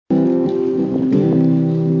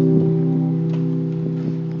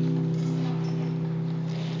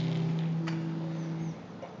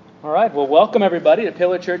right, well, welcome everybody to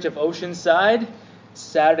Pillar Church of Oceanside,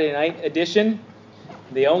 Saturday night edition,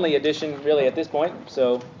 the only edition really at this point,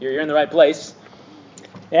 so you're in the right place.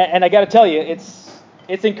 And I got to tell you, it's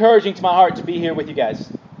encouraging to my heart to be here with you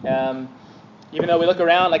guys. Even though we look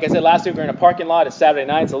around, like I said last week, we're in a parking lot. It's Saturday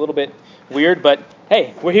night. It's a little bit weird, but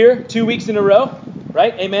hey, we're here 2 weeks in a row,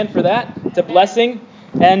 right? Amen for that. It's a blessing,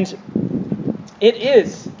 and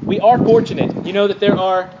we are fortunate. You know that there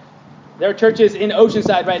are churches in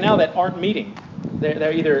Oceanside right now that aren't meeting.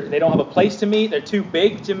 They're either they don't have a place to meet, they're too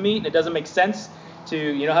big to meet, and it doesn't make sense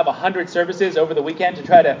to have 100 services over the weekend to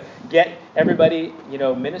try to get everybody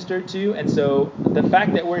ministered to. And so the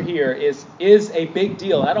fact that we're here is a big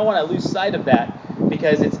deal. I don't want to lose sight of that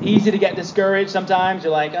because it's easy to get discouraged sometimes.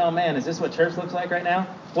 You're like, oh man, is this what church looks like right now?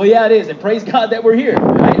 Well, yeah, it is, and praise God that we're here.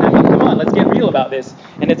 Right? I mean, come on, let's get real about this.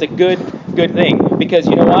 And it's a good thing because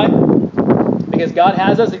you know why? Because God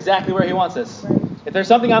has us exactly where He wants us. Right. If there's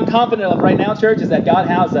something I'm confident of right now, church, is that God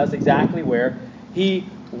has us exactly where He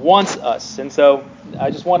wants us. And so I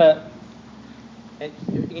just want to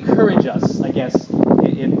encourage us, I guess,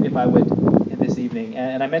 if I would, in this evening.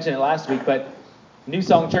 And I mentioned it last week, but New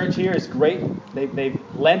Song Church here is great. They've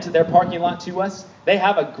lent their parking lot to us. They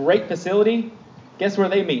have a great facility. Guess where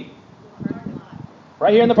they meet?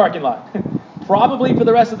 Right here in the parking lot. Probably for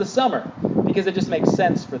the rest of the summer, because it just makes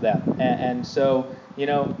sense for them. And so,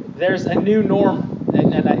 there's a new norm,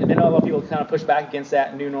 and I know a lot of people kind of push back against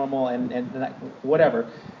that new normal and whatever.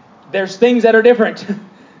 There's things that are different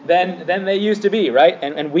than they used to be, right?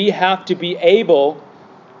 And we have to be able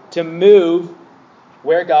to move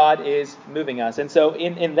where God is moving us. And so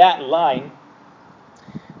in that line,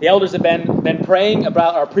 the elders have been praying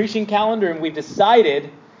about our preaching calendar, and we've decided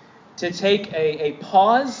to take a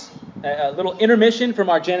pause, a little intermission from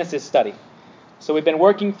our Genesis study. So we've been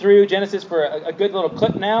working through Genesis for a good little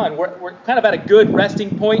clip now, and we're kind of at a good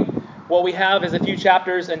resting point. What we have is a few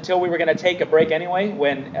chapters until we were going to take a break anyway,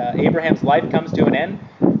 when Abraham's life comes to an end.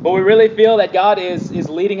 But we really feel that God is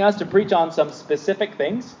leading us to preach on some specific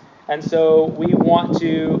things, and so we want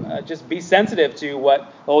to just be sensitive to what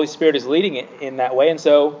the Holy Spirit is leading in that way. And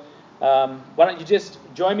so why don't you just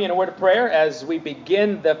join me in a word of prayer as we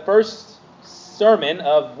begin the first sermon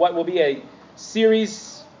of what will be a series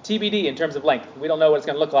TBD in terms of length. We don't know what it's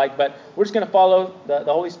going to look like, but we're just going to follow the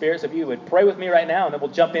Holy Spirit. So if you would pray with me right now, and then we'll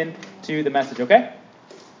jump into the message, okay?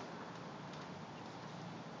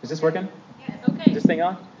 Is this working? Yes, okay. Is this thing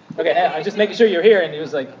on? Okay, I'm just making sure you're here, and it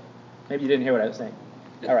was like, maybe you didn't hear what I was saying.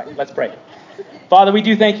 All right, let's pray. Father, we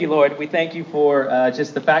do thank you, Lord. We thank you for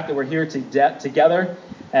just the fact that we're here together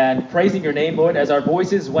and praising your name, Lord, as our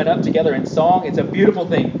voices went up together in song. It's a beautiful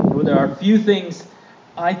thing. There are few things,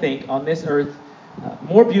 I think, on this earth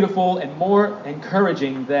more beautiful and more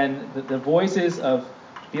encouraging than the voices of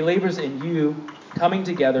believers in you coming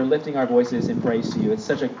together, lifting our voices in praise to you. It's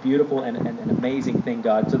such a beautiful and an amazing thing,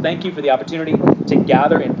 God. So thank you for the opportunity to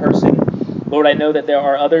gather in person. Lord, I know that there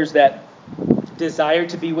are others that desire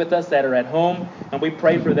to be with us that are at home, and we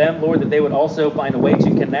pray for them, Lord, that they would also find a way to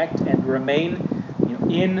connect and remain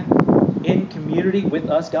in community with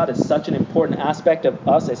us. God is such an important aspect of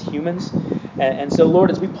us as humans. And so,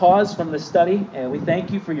 Lord, as we pause from the study, we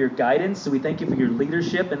thank you for your guidance. So we thank you for your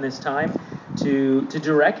leadership in this time to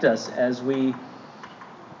direct us as we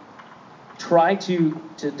try to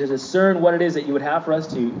discern what it is that you would have for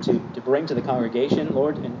us to bring to the congregation,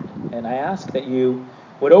 Lord. And I ask that you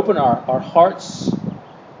would open our hearts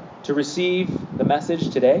to receive the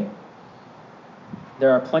message today.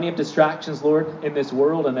 There are plenty of distractions, Lord, in this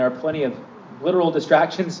world, and there are plenty of literal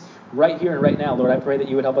distractions right here and right now. Lord, I pray that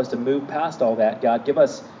you would help us to move past all that. God, give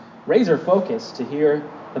us razor focus to hear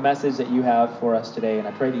the message that you have for us today. And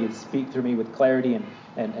I pray that you'd speak through me with clarity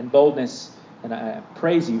and boldness. And I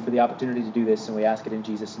praise you for the opportunity to do this, and we ask it in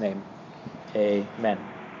Jesus' name. Amen.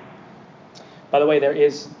 By the way, there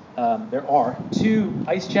are 2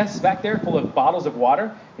 ice chests back there full of bottles of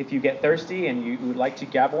water. If you get thirsty and you would like to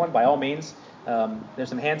grab one, by all means, there's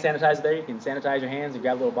some hand sanitizer there. You can sanitize your hands and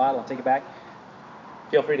grab a little bottle and take it back.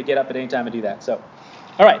 Feel free to get up at any time and do that. So,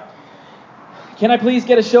 all right. Can I please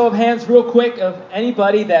get a show of hands real quick of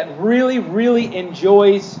anybody that really, really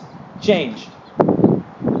enjoys change?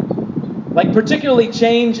 Like particularly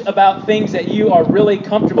change about things that you are really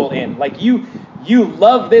comfortable in. Like you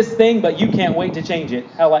love this thing, but you can't wait to change it.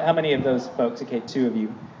 How many of those folks? Okay, 2 of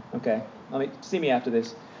you. Okay. See me after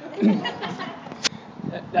this.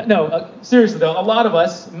 No, seriously though, a lot of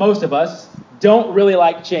us, most of us, don't really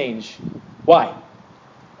like change. Why?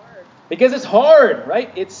 Because it's hard,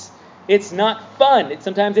 right? It's not fun.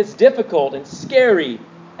 Sometimes it's difficult and scary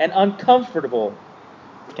and uncomfortable.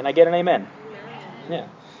 Can I get an amen? Yeah.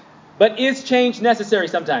 But is change necessary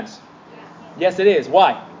sometimes? Yes, it is.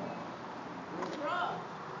 Why?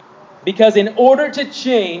 Because in order to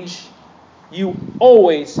change, you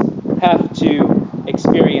always have to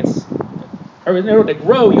experience, or in order to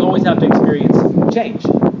grow, you always have to experience change.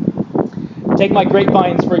 Take my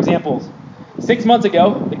grapevines, for example. 6 months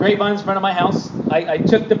ago, the grapevines in front of my house, I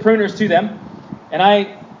took the pruners to them, and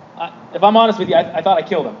I if I'm honest with you, I thought I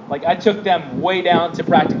killed them. Like, I took them way down to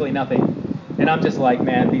practically nothing. And I'm just like,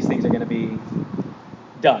 man, these things are going to be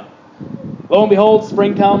done. Lo and behold,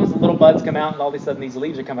 spring comes, little buds come out, and all of a sudden these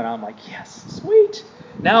leaves are coming out. I'm like, yes, sweet.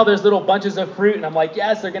 Now there's little bunches of fruit, and I'm like,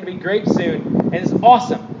 yes, they're going to be grapes soon. And it's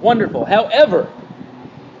awesome, wonderful. However,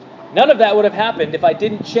 none of that would have happened if I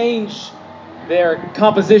didn't change their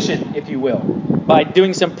composition, if you will, by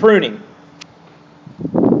doing some pruning.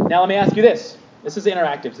 Now let me ask you this. This is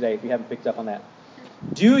interactive today, if you haven't picked up on that.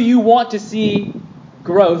 Do you want to see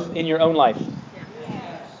growth in your own life?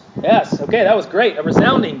 Yes. Okay, that was great. A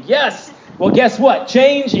resounding yes. Well, guess what?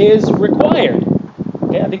 Change is required.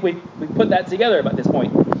 Okay, I think we put that together at this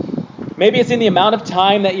point. Maybe it's in the amount of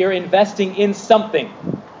time that you're investing in something.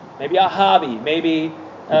 Maybe a hobby. Maybe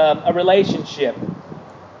a relationship.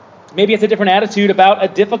 Maybe it's a different attitude about a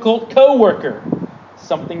difficult coworker.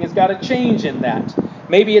 Something has got to change in that.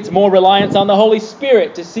 Maybe it's more reliance on the Holy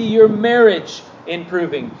Spirit to see your marriage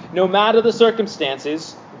improving. No matter the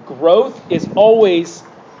circumstances, growth is always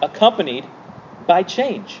accompanied by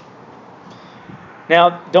change.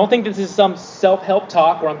 Now, don't think this is some self-help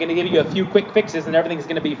talk where I'm going to give you a few quick fixes and everything's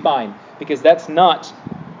going to be fine, because that's not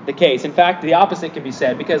the case. In fact, the opposite can be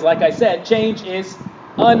said, because like I said, change is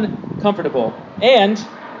uncomfortable. And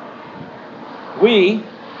we,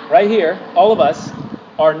 right here, all of us,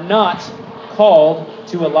 are not called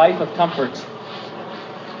to a life of comfort.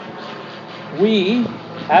 We,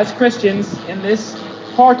 as Christians in this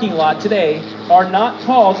parking lot today, are not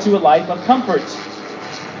called to a life of comfort.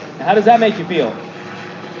 Now, how does that make you feel?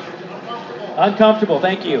 Uncomfortable,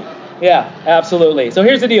 thank you. Yeah, absolutely. So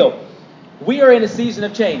here's the deal. We are in a season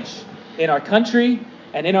of change in our country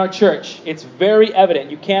and in our church. It's very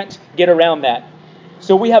evident. You can't get around that.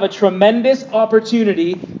 So we have a tremendous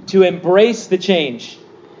opportunity to embrace the change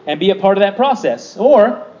and be a part of that process.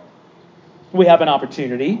 Or we have an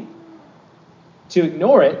opportunity to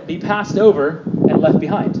ignore it, be passed over, and left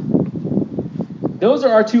behind. Those are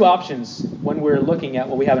our two options when we're looking at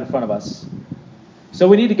what we have in front of us. So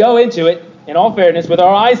we need to go into it, in all fairness, with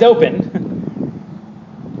our eyes open,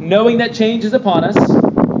 knowing that change is upon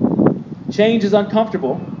us. Change is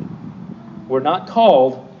uncomfortable. We're not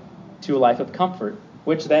called to a life of comfort,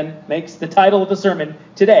 which then makes the title of the sermon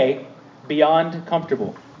today, Beyond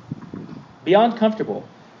Comfortable. Beyond Comfortable.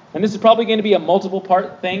 And this is probably going to be a multiple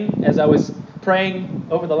part thing. As I was praying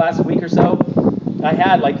over the last week or so, I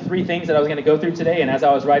had like 3 things that I was going to go through today, and as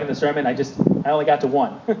I was writing the sermon, I only got to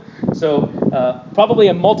 1. So probably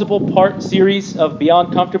a multiple part series of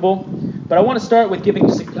Beyond Comfortable. But I want to start with giving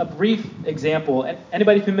just a brief example.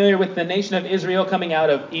 Anybody familiar with the nation of Israel coming out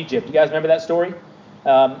of Egypt? You guys remember that story?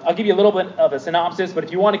 I'll give you a little bit of a synopsis, but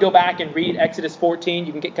if you want to go back and read Exodus 14,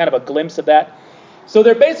 you can get kind of a glimpse of that. So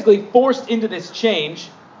they're basically forced into this change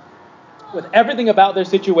with everything about their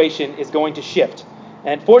situation is going to shift.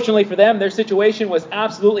 And fortunately for them, their situation was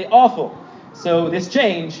absolutely awful. So this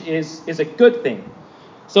change is a good thing.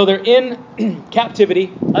 So they're in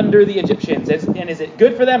captivity under the Egyptians. And is it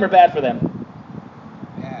good for them or bad for them?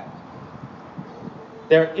 Bad.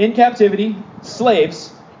 They're in captivity,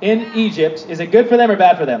 slaves in Egypt. Is it good for them or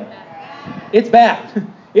bad for them? It's bad.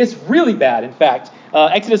 It's really bad, in fact.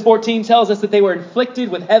 Exodus 14 tells us that they were inflicted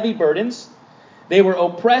with heavy burdens. They were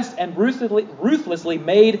oppressed and ruthlessly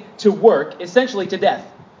made to work, essentially to death.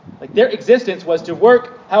 Like, their existence was to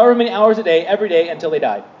work however many hours a day, every day, until they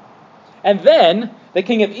died. And then the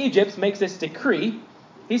king of Egypt makes this decree.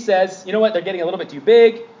 He says, you know what, they're getting a little bit too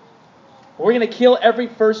big. We're going to kill every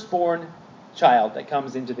firstborn child that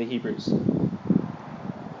comes into the Hebrews.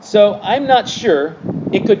 So I'm not sure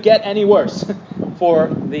it could get any worse for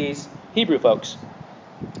these Hebrew folks.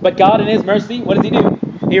 But God in His mercy, what does He do?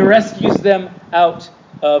 He rescues them out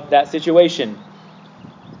of that situation.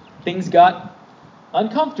 Things got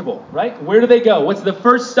uncomfortable, right? Where do they go? What's the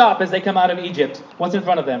first stop as they come out of Egypt? What's in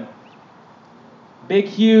front of them? Big,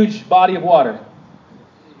 huge body of water.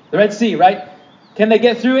 The Red Sea, right? Can they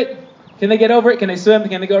get through it? Can they get over it? Can they swim?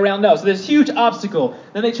 Can they go around? No. So there's a huge obstacle.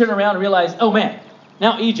 Then they turn around and realize, oh man,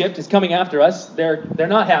 now Egypt is coming after us. They're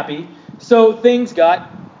not happy. So things got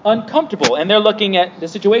uncomfortable. And they're looking at the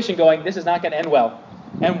situation going, this is not going to end well.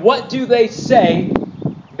 And what do they say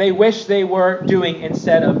they wish they were doing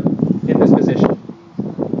instead of in this position?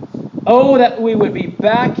 Oh, that we would be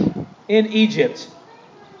back in Egypt.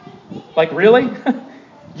 Like, really?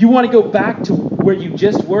 You want to go back to where you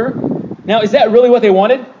just were? Now, is that really what they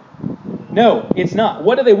wanted? No, it's not.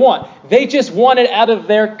 What do they want? They just wanted out of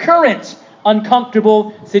their current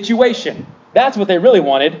uncomfortable situation. That's what they really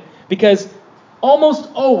wanted, because almost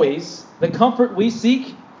always the comfort we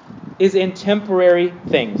seek is in temporary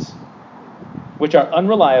things, which are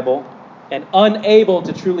unreliable and unable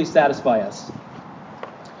to truly satisfy us.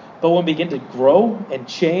 But when we begin to grow and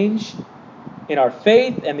change in our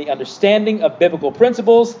faith and the understanding of biblical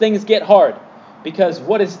principles, things get hard. Because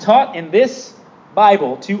what is taught in this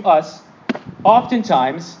Bible to us,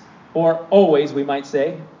 oftentimes, or always we might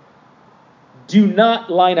say, do not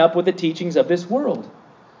line up with the teachings of this world.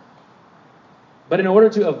 But in order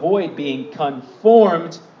to avoid being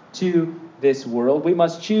conformed to this world, we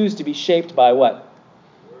must choose to be shaped by what?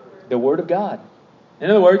 The Word of God. In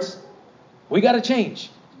other words, we got to change.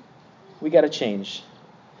 We got to change.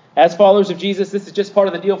 As followers of Jesus, this is just part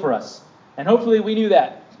of the deal for us. And hopefully we knew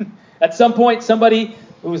that. At some point, somebody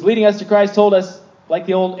who was leading us to Christ told us, like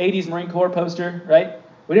the old 80s Marine Corps poster, right?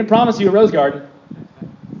 We didn't promise you a rose garden.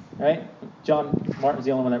 Right? John Martin's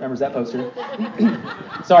the only one that remembers that poster.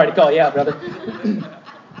 Sorry to call you out, brother.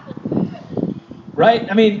 Right?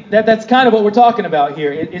 I mean, that's kind of what we're talking about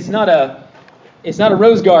here. It's not a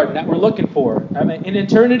rose garden that we're looking for. I mean, in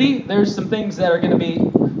eternity, there's some things that are going to be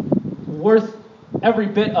worth every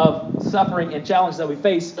bit of suffering and challenge that we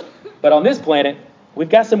face. But on this planet, we've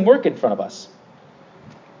got some work in front of us.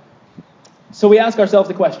 So we ask ourselves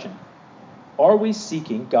the question, are we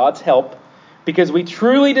seeking God's help because we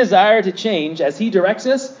truly desire to change as He directs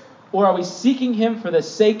us, or are we seeking Him for the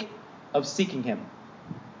sake of seeking Him?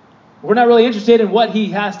 We're not really interested in what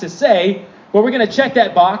He has to say, but we're going to check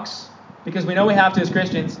that box because we know we have to as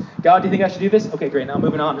Christians. God, do you think I should do this? Okay, great. Now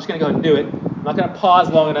moving on. I'm just going to go ahead and do it. I'm not going to pause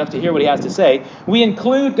long enough to hear what He has to say. We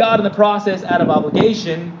include God in the process out of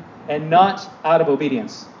obligation and not out of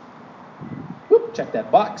obedience. Whoop, check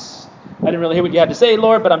that box. I didn't really hear what you had to say,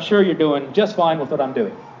 Lord, but I'm sure you're doing just fine with what I'm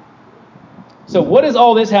doing. So what does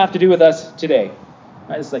all this have to do with us today?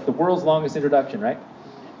 Right, it's like the world's longest introduction, right?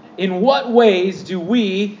 In what ways do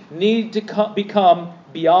we need to become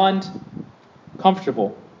beyond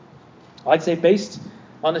comfortable? I'd say based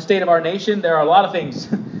on the state of our nation, there are a lot of things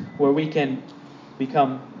where we can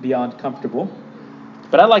become beyond comfortable.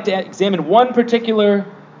 But I'd like to examine one particular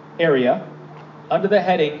area under the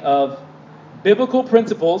heading of biblical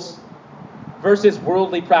principles versus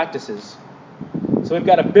worldly practices. So we've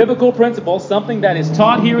got a biblical principle, something that is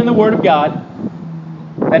taught here in the Word of God,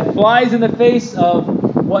 that flies in the face of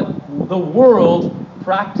what the world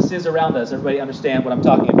practices around us. Everybody understand what I'm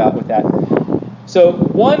talking about with that? So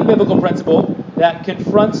one biblical principle that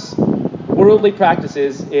confronts worldly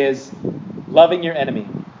practices is loving your enemy.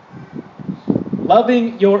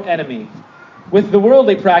 Loving your enemy. With the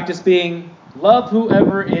worldly practice being love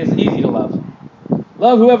whoever is easy to love.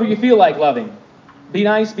 Love whoever you feel like loving. Be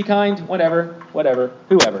nice, be kind, whatever,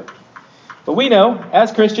 whoever. But we know,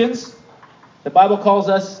 as Christians, the Bible calls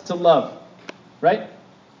us to love. Right?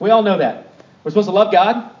 We all know that. We're supposed to love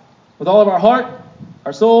God with all of our heart,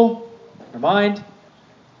 our soul, our mind.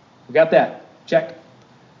 We got that. Check.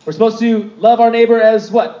 We're supposed to love our neighbor as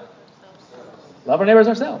what? Love our neighbor as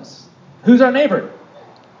ourselves. Who's our neighbor?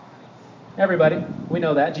 Everybody. We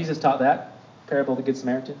know that. Jesus taught that. Parable of the Good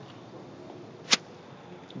Samaritan.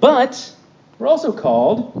 But we're also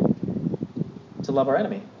called to love our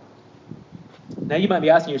enemy. Now you might be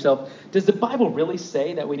asking yourself, does the Bible really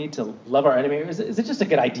say that we need to love our enemy, or is it just a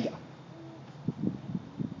good idea?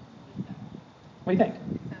 What do you think?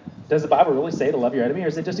 Does the Bible really say to love your enemy, or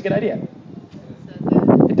is it just a good idea?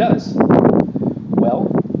 It does. Well,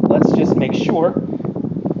 let's just make sure.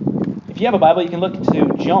 If you have a Bible, you can look to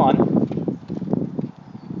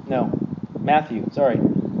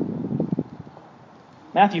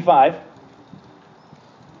Matthew 5.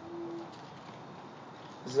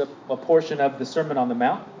 This is a portion of the Sermon on the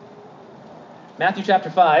Mount. Matthew chapter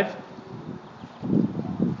 5.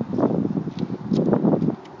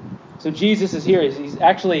 So Jesus is here. He's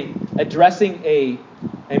actually addressing a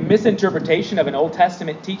misinterpretation of an Old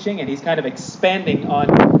Testament teaching, and he's kind of expanding on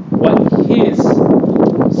what his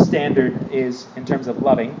standard is in terms of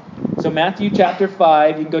loving. So Matthew chapter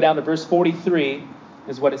 5, you can go down to verse 43,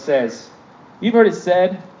 is what it says. You've heard it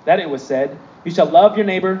said, that it was said, you shall love your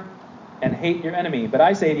neighbor and hate your enemy. But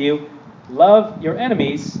I say to you, love your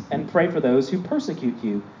enemies and pray for those who persecute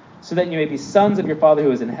you, so that you may be sons of your Father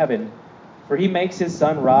who is in heaven. For he makes his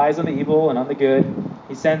sun rise on the evil and on the good.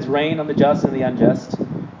 He sends rain on the just and the unjust.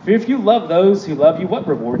 For if you love those who love you, what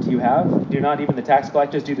reward do you have? Do not even the tax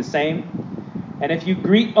collectors do the same? And if you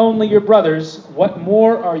greet only your brothers, what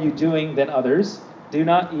more are you doing than others? Do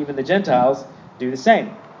not even the Gentiles do the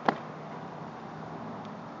same?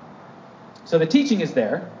 So the teaching is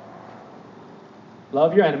there.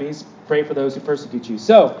 Love your enemies, pray for those who persecute you.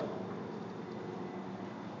 So,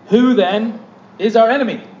 who then is our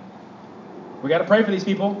enemy? We got to pray for these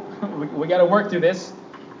people. we got to work through this.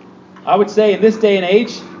 I would say in this day and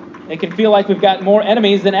age, it can feel like we've got more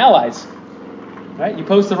enemies than allies. Right? You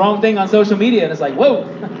post the wrong thing on social media and it's like, whoa,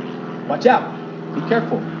 watch out, be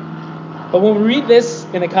careful. But when we read this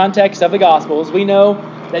in the context of the Gospels, we know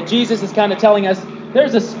that Jesus is kind of telling us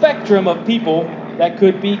there's a spectrum of people that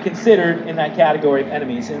could be considered in that category of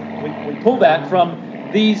enemies. And we pull that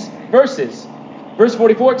from these verses. Verse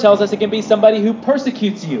 44 tells us it can be somebody who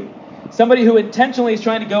persecutes you. Somebody who intentionally is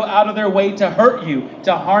trying to go out of their way to hurt you,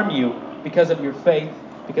 to harm you because of your faith,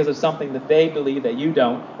 because of something that they believe that you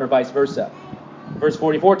don't, or vice versa. Verse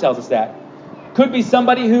 44 tells us that. Could be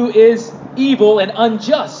somebody who is evil and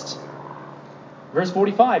unjust. Verse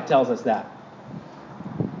 45 tells us that.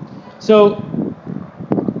 So,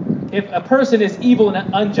 if a person is evil and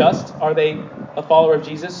unjust, are they a follower of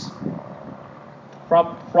Jesus?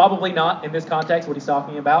 Probably not in this context, what he's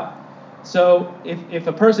talking about. So, if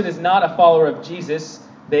a person is not a follower of Jesus,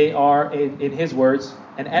 they are, in his words,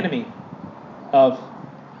 an enemy of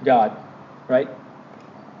God, right?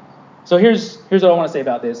 So here's what I want to say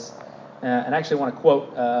about this, and I actually want to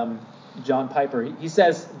quote John Piper. He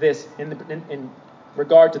says this in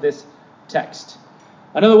regard to this text.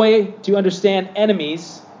 Another way to understand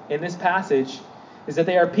enemies in this passage is that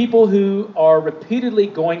they are people who are repeatedly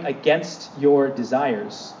going against your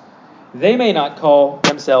desires. They may not call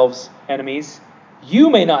themselves enemies. You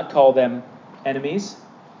may not call them enemies,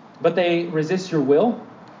 but they resist your will.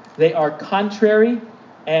 They are contrary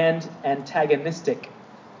and antagonistic.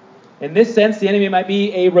 In this sense, the enemy might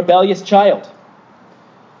be a rebellious child,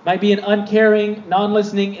 might be an uncaring,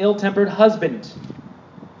 non-listening, ill-tempered husband,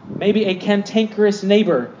 maybe a cantankerous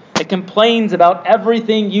neighbor that complains about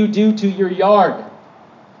everything you do to your yard.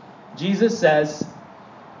 Jesus says,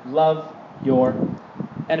 love your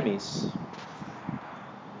enemies.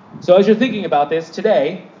 So as you're thinking about this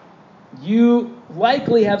today, you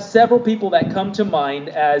likely have several people that come to mind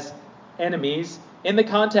as enemies in the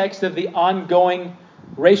context of the ongoing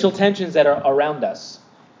racial tensions that are around us.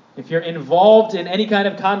 If you're involved in any kind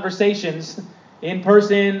of conversations in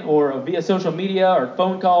person or via social media or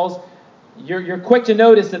phone calls, you're quick to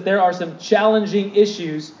notice that there are some challenging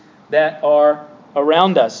issues that are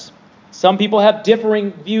around us. Some people have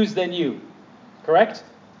differing views than you, correct?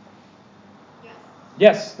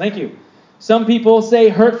 Yes, thank you. Some people say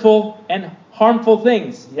hurtful and harmful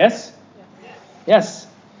things, yes? Yes.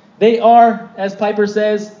 They are, as Piper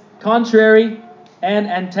says, contrary and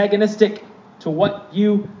antagonistic to what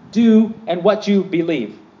you do and what you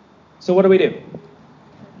believe. So what do?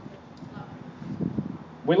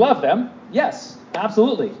 We love them. Yes,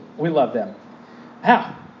 absolutely. We love them.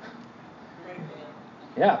 How?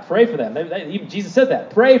 Yeah, pray for them. Even Jesus said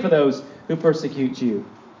that. Pray for those who persecute you.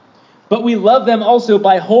 But we love them also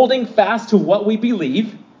by holding fast to what we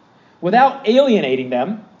believe without alienating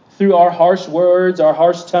them through our harsh words, our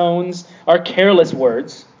harsh tones, our careless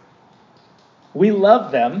words. We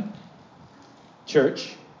love them,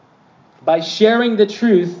 church, by sharing the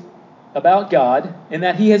truth about God and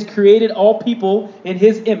that He has created all people in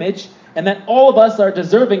His image and that all of us are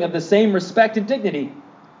deserving of the same respect and dignity.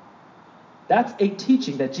 That's a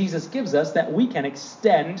teaching that Jesus gives us that we can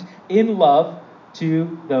extend in love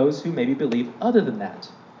to those who maybe believe other than that.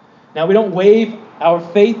 Now, we don't wave our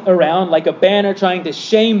faith around like a banner trying to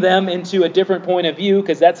shame them into a different point of view,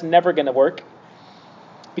 because that's never going to work.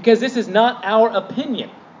 Because this is not our opinion.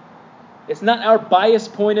 It's not our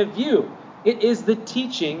biased point of view. It is the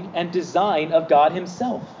teaching and design of God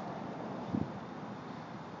Himself.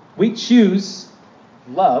 We choose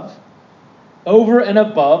love over and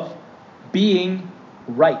above being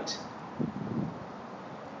right.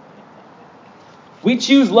 We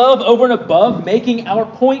choose love over and above making our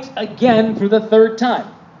point again for the third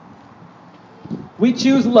time. We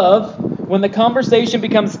choose love when the conversation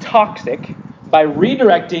becomes toxic by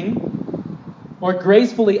redirecting or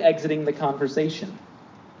gracefully exiting the conversation.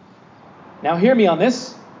 Now hear me on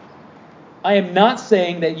this. I am not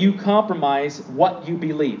saying that you compromise what you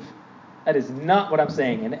believe. That is not what I'm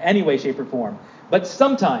saying in any way, shape, or form. But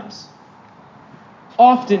sometimes,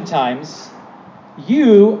 oftentimes,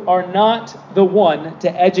 you are not the one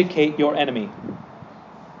to educate your enemy.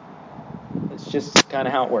 That's just kind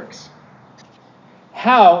of how it works.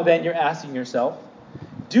 How, then, you're asking yourself,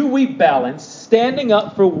 do we balance standing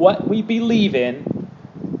up for what we believe in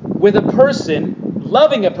with a person,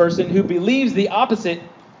 loving a person who believes the opposite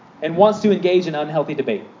and wants to engage in unhealthy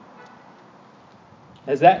debate?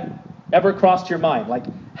 Has that ever crossed your mind? Like,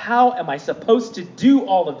 How am I supposed to do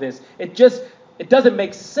all of this? It doesn't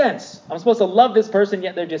make sense. I'm supposed to love this person,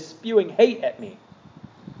 yet they're just spewing hate at me.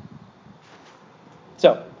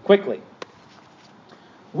 So, quickly,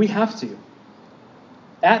 we have to,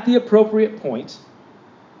 at the appropriate point,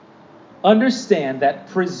 understand that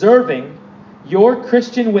preserving your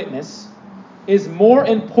Christian witness is more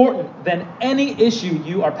important than any issue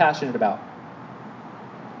you are passionate about.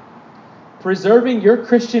 Preserving your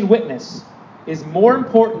Christian witness is more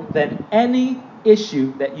important than any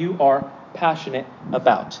issue that you are passionate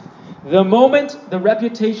about. The moment the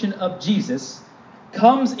reputation of Jesus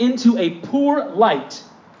comes into a poor light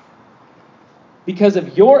because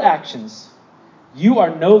of your actions, you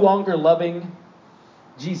are no longer loving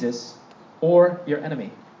Jesus or your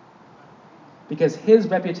enemy. Because his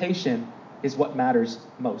reputation is what matters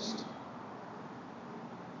most.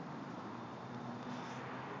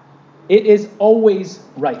 It is always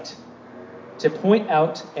right to point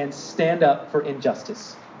out and stand up for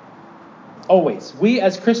injustice. Always. We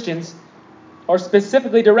as Christians are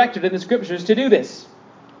specifically directed in the scriptures to do this.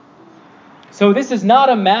 So this is not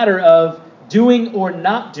a matter of doing or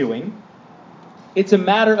not doing. It's a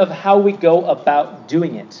matter of how we go about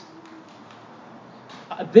doing it.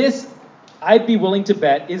 This, I'd be willing to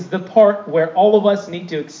bet, is the part where all of us need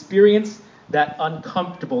to experience that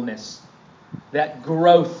uncomfortableness, that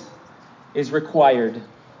growth is required.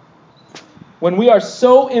 When we are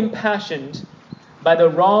so impassioned by the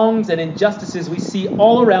wrongs and injustices we see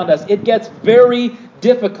all around us, it gets very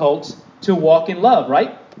difficult to walk in love,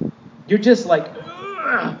 right? You're just like,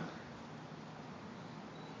 ugh.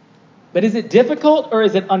 But is it difficult or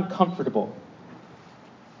is it uncomfortable?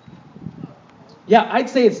 Yeah, I'd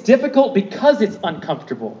say it's difficult because it's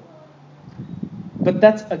uncomfortable. But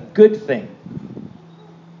that's a good thing.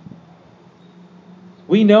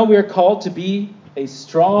 We know we are called to be a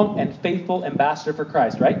strong and faithful ambassador for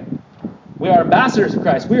Christ, right? We are ambassadors of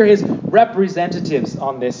Christ. We are his representatives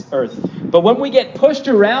on this earth. But when we get pushed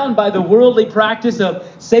around by the worldly practice of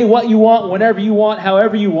say what you want, whenever you want,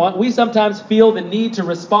 however you want, we sometimes feel the need to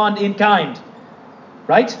respond in kind.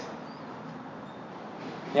 Right?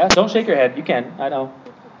 Yeah, don't shake your head. You can. I know.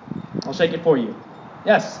 I'll shake it for you.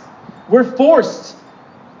 Yes. We're forced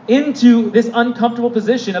into this uncomfortable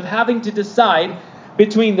position of having to decide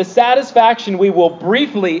between the satisfaction we will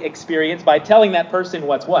briefly experience by telling that person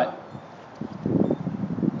what's what,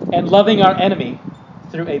 and loving our enemy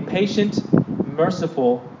through a patient,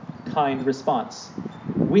 merciful, kind response.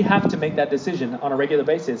 We have to make that decision on a regular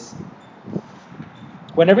basis.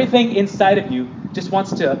 When everything inside of you just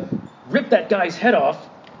wants to rip that guy's head off,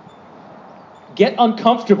 get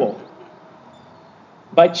uncomfortable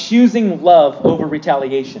by choosing love over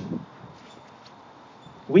retaliation.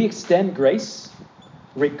 We extend grace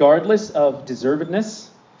regardless of deservedness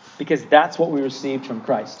because that's what we received from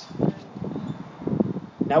Christ.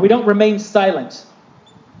 Now, we don't remain silent,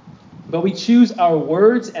 but we choose our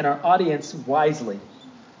words and our audience wisely,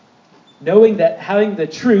 knowing that having the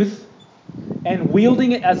truth and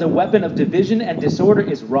wielding it as a weapon of division and disorder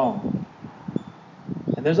is wrong.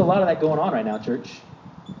 And there's a lot of that going on right now, church.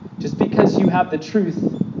 Just because you have the truth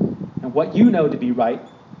and what you know to be right,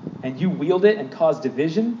 and you wield it and cause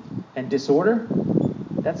division and disorder,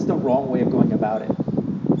 that's the wrong way of going about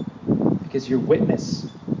it. Because your witness,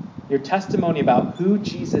 your testimony about who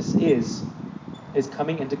Jesus is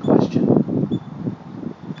coming into question.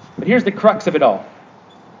 But here's the crux of it all.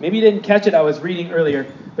 Maybe you didn't catch it, I was reading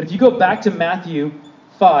earlier, but if you go back to Matthew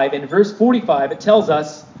 5, in verse 45, it tells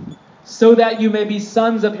us, so that you may be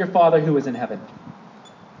sons of your Father who is in heaven.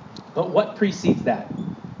 But what precedes that?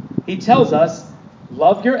 He tells us,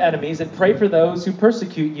 love your enemies and pray for those who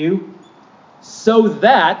persecute you, so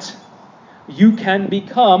that you can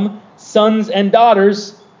become sons and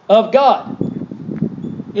daughters of God.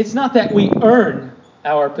 It's not that we earn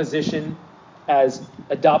our position as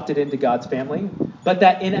adopted into God's family, but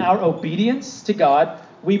that in our obedience to God,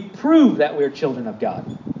 we prove that we're children of God.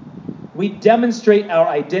 We demonstrate our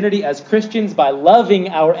identity as Christians by loving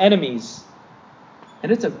our enemies.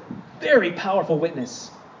 And it's a very powerful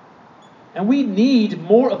witness. And we need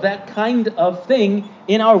more of that kind of thing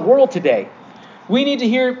in our world today. We need to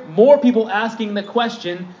hear more people asking the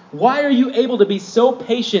question, why are you able to be so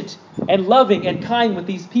patient and loving and kind with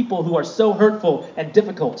these people who are so hurtful and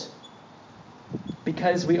difficult?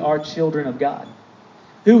 Because we are children of God,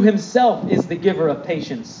 who himself is the giver of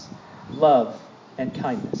patience, love, and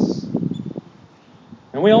kindness.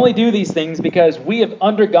 And we only do these things because we have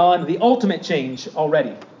undergone the ultimate change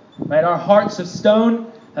already. Right? Our hearts of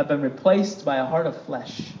stone have been replaced by a heart of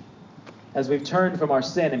flesh as we've turned from our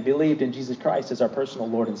sin and believed in Jesus Christ as our personal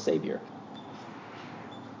Lord and Savior.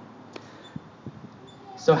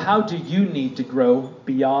 So how do you need to grow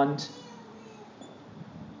beyond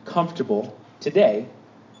comfortable today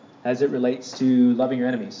as it relates to loving your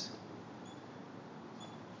enemies?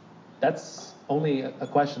 That's only a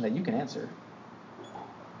question that you can answer.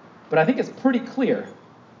 But I think it's pretty clear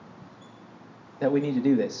that we need to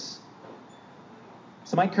do this.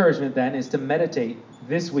 So my encouragement then is to meditate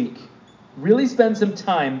this week. Really spend some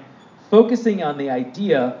time focusing on the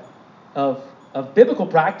idea of biblical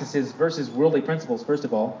practices versus worldly principles, first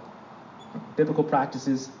of all. Biblical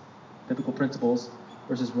practices, biblical principles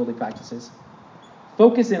versus worldly practices.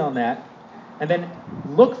 Focus in on that, and then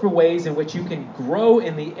look for ways in which you can grow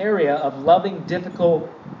in the area of loving difficult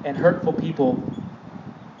and hurtful people.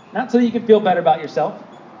 Not so you can feel better about yourself,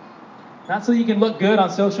 not so you can look good on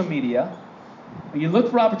social media, but you look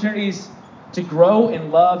for opportunities to grow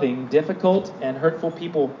in loving difficult and hurtful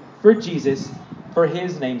people for Jesus, for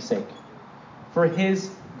His name's sake, for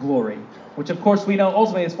His glory, which of course we know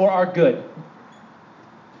ultimately is for our good.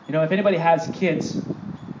 You know, if anybody has kids,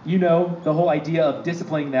 you know the whole idea of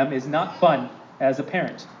disciplining them is not fun as a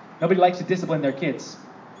parent. Nobody likes to discipline their kids.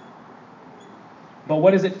 But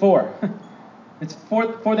what is it for? It's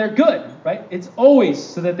for their good, right? It's always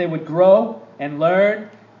so that they would grow and learn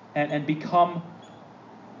and become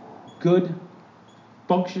good,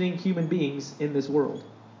 functioning human beings in this world.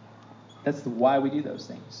 That's why we do those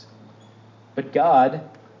things. But God,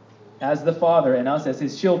 as the Father, and us as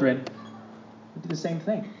His children, we do the same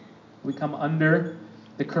thing. We come under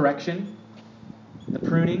the correction, the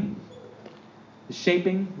pruning, the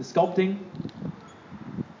shaping, the sculpting.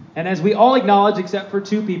 And as we all acknowledge, except for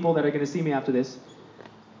two people that are going to see me after this,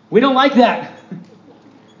 we don't like that.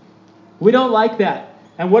 We don't like that.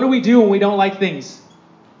 And what do we do when we don't like things?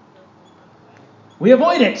 We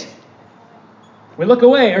avoid it. We look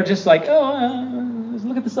away, or just like,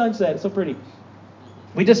 look at the sunset, it's so pretty.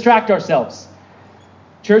 We distract ourselves.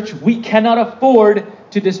 Church, we cannot afford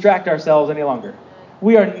to distract ourselves any longer.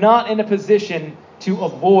 We are not in a position to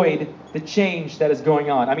avoid the change that is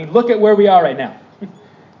going on. I mean, look at where we are right now.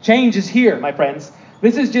 Change is here, my friends.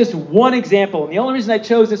 This is just one example. And the only reason I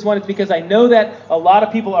chose this one is because I know that a lot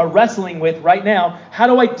of people are wrestling with right now, how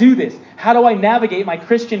do I do this? How do I navigate my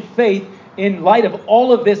Christian faith in light of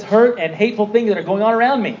all of this hurt and hateful things that are going on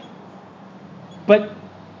around me? But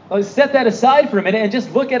let's set that aside for a minute and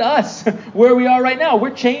just look at us, where we are right now.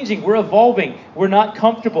 We're changing. We're evolving. We're not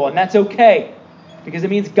comfortable, and that's okay, because it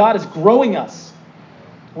means God is growing us.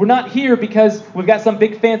 We're not here because we've got some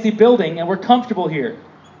big fancy building and we're comfortable here.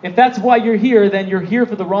 If that's why you're here, then you're here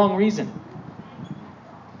for the wrong reason.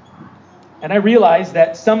 And I realize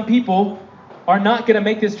that some people are not going to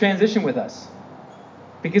make this transition with us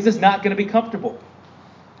because it's not going to be comfortable.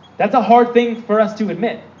 That's a hard thing for us to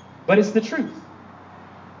admit, but it's the truth.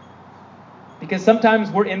 Because sometimes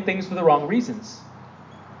we're in things for the wrong reasons.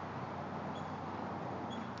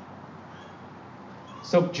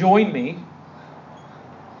 So join me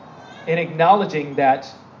in acknowledging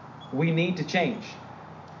that we need to change.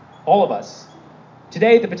 All of us.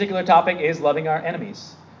 Today, the particular topic is loving our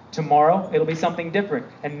enemies. Tomorrow, it'll be something different.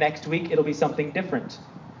 And next week, it'll be something different.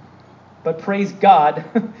 But praise God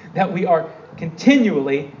that we are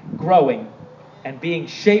continually growing and being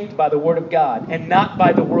shaped by the Word of God and not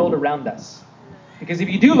by the world around us. Because if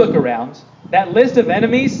you do look around, that list of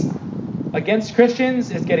enemies against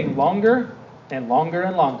Christians is getting longer and longer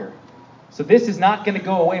and longer. So this is not going to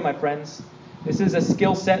go away, my friends. This is a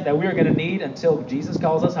skill set that we're going to need until Jesus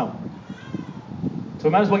calls us home. So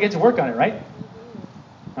we might as well get to work on it, right?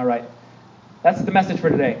 All right. That's the message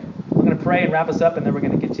for today. I'm going to pray and wrap us up, and then we're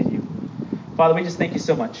going to continue. Father, we just thank you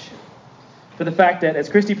so much for the fact that, as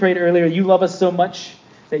Christy prayed earlier, you love us so much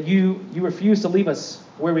that you refuse to leave us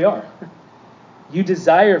where we are. You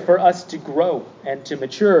desire for us to grow and to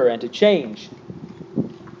mature and to change.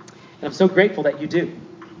 And I'm so grateful that you do,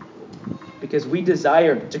 because we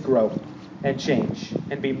desire to grow and change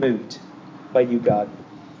and be moved by you, God.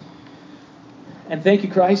 And thank you,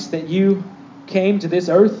 Christ, that you came to this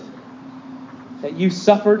earth, that you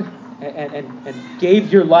suffered and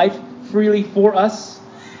gave your life freely for us,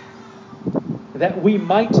 that we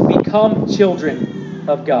might become children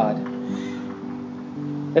of God.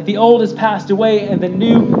 That the old has passed away and the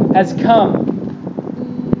new has come.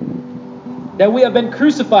 That we have been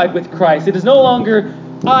crucified with Christ. It is no longer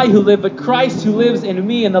I who live, but Christ who lives in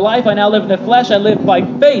me. And the life I now live in the flesh, I live by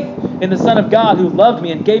faith in the Son of God who loved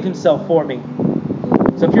me and gave himself for me.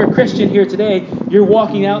 So if you're a Christian here today, you're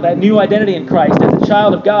walking out that new identity in Christ as a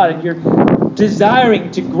child of God, and you're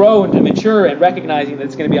desiring to grow and to mature and recognizing that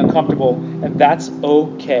it's going to be uncomfortable, and that's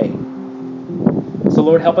okay. So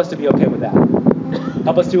Lord, help us to be okay with that.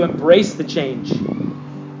 Help us to embrace the change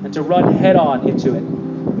and to run head on into it.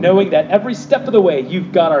 knowing that every step of the way,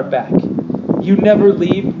 you've got our back. You never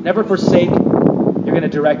leave, never forsake. You're going to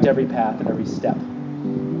direct every path and every step.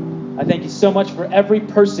 I thank you so much for every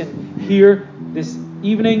person here this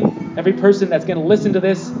evening, every person that's going to listen to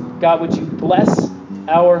this. God, would you bless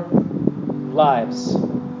our lives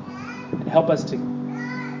and help us to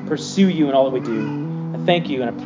pursue you in all that we do. I thank you and I